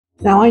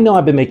Now, I know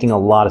I've been making a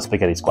lot of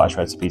spaghetti squash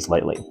recipes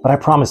lately, but I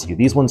promise you,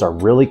 these ones are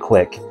really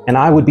quick, and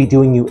I would be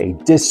doing you a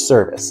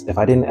disservice if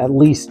I didn't at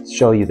least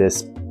show you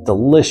this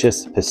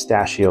delicious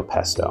pistachio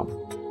pesto.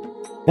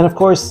 And of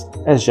course,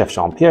 as Chef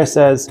Jean-Pierre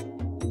says,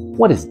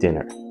 what is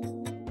dinner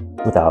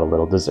without a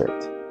little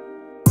dessert?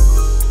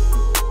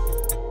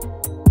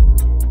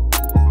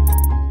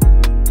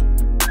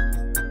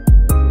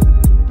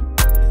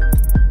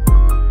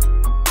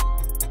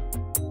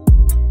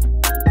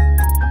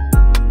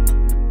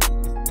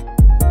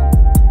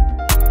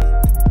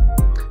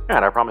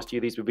 And I promised you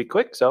these would be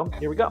quick, so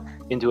here we go.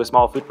 Into a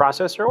small food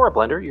processor or a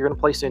blender, you're going to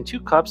place in 2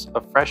 cups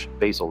of fresh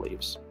basil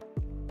leaves.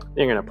 Then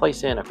you're going to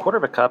place in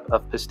 1/4 cup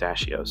of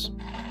pistachios.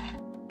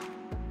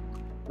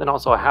 Then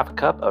also 1/2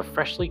 cup of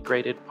freshly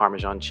grated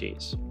Parmesan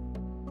cheese.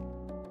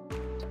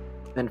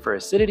 Then for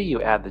acidity,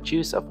 you add the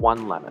juice of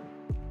 1 lemon.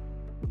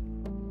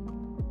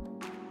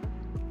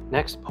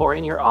 Next, pour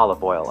in your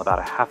olive oil, about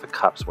 1/2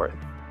 cup's worth.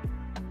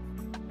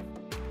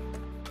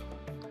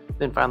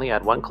 Then finally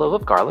add 1 clove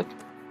of garlic,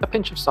 a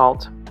pinch of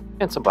salt,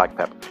 and some black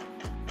pepper.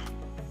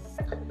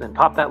 Then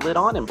pop that lid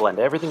on and blend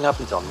everything up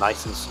until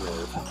nice and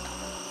smooth.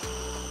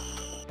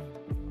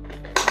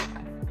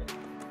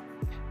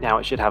 Now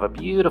it should have a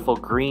beautiful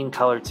green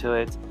color to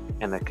it,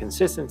 and the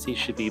consistency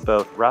should be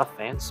both rough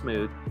and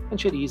smooth and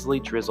should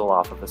easily drizzle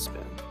off of a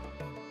spoon.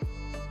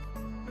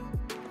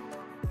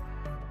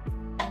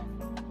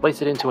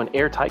 Place it into an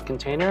airtight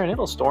container and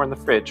it'll store in the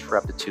fridge for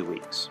up to 2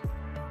 weeks.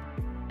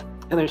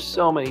 And there's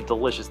so many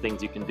delicious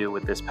things you can do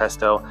with this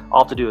pesto.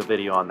 I'll have to do a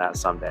video on that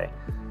someday.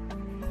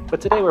 But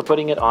today we're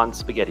putting it on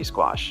spaghetti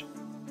squash.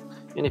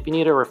 And if you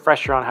need a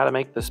refresher on how to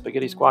make the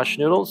spaghetti squash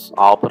noodles,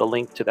 I'll put a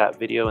link to that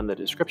video in the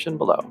description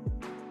below.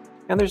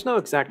 And there's no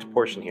exact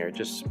portion here,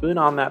 just spoon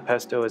on that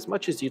pesto as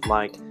much as you'd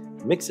like,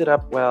 mix it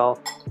up well,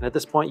 and at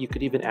this point you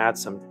could even add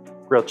some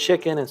grilled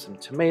chicken and some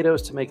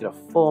tomatoes to make it a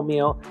full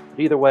meal.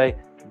 But either way,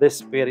 this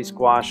spaghetti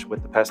squash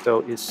with the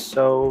pesto is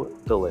so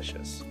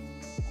delicious.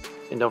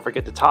 And don't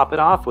forget to top it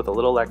off with a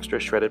little extra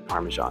shredded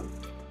Parmesan.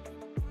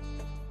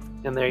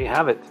 And there you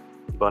have it.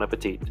 Bon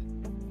appetit.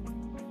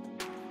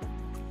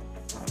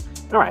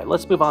 Alright,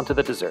 let's move on to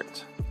the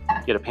dessert.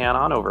 Get a pan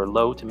on over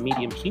low to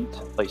medium heat,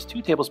 place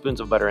 2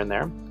 tablespoons of butter in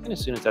there, and as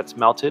soon as that's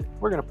melted,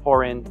 we're going to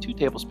pour in 2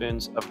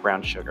 tablespoons of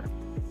brown sugar.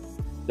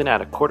 Then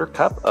add 1/4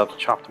 cup of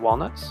chopped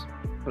walnuts,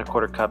 and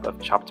 1/4 cup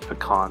of chopped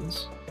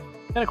pecans,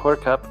 and 1/4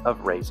 cup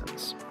of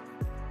raisins.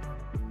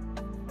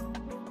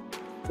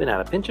 Then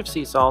add a pinch of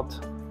sea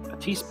salt, a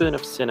teaspoon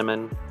of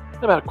cinnamon,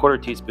 and about 1/4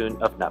 teaspoon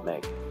of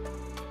nutmeg.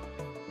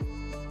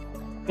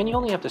 And you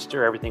only have to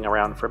stir everything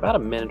around for about a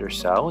minute or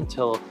so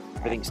until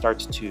everything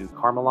starts to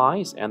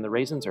caramelize and the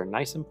raisins are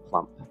nice and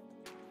plump.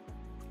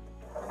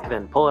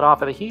 Then pull it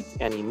off of the heat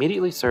and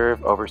immediately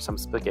serve over some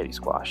spaghetti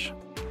squash.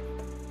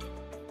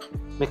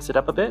 Mix it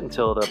up a bit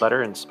until the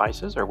butter and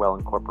spices are well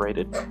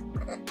incorporated.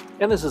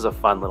 And this is a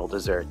fun little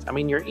dessert. I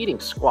mean, you're eating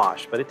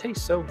squash, but it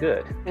tastes so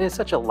good. And it's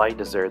such a light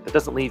dessert that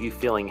doesn't leave you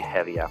feeling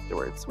heavy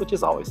afterwards, which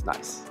is always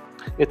nice.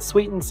 It's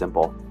sweet and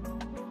simple.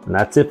 And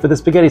that's it for the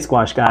spaghetti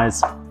squash,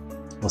 guys.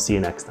 We'll see you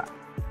next time.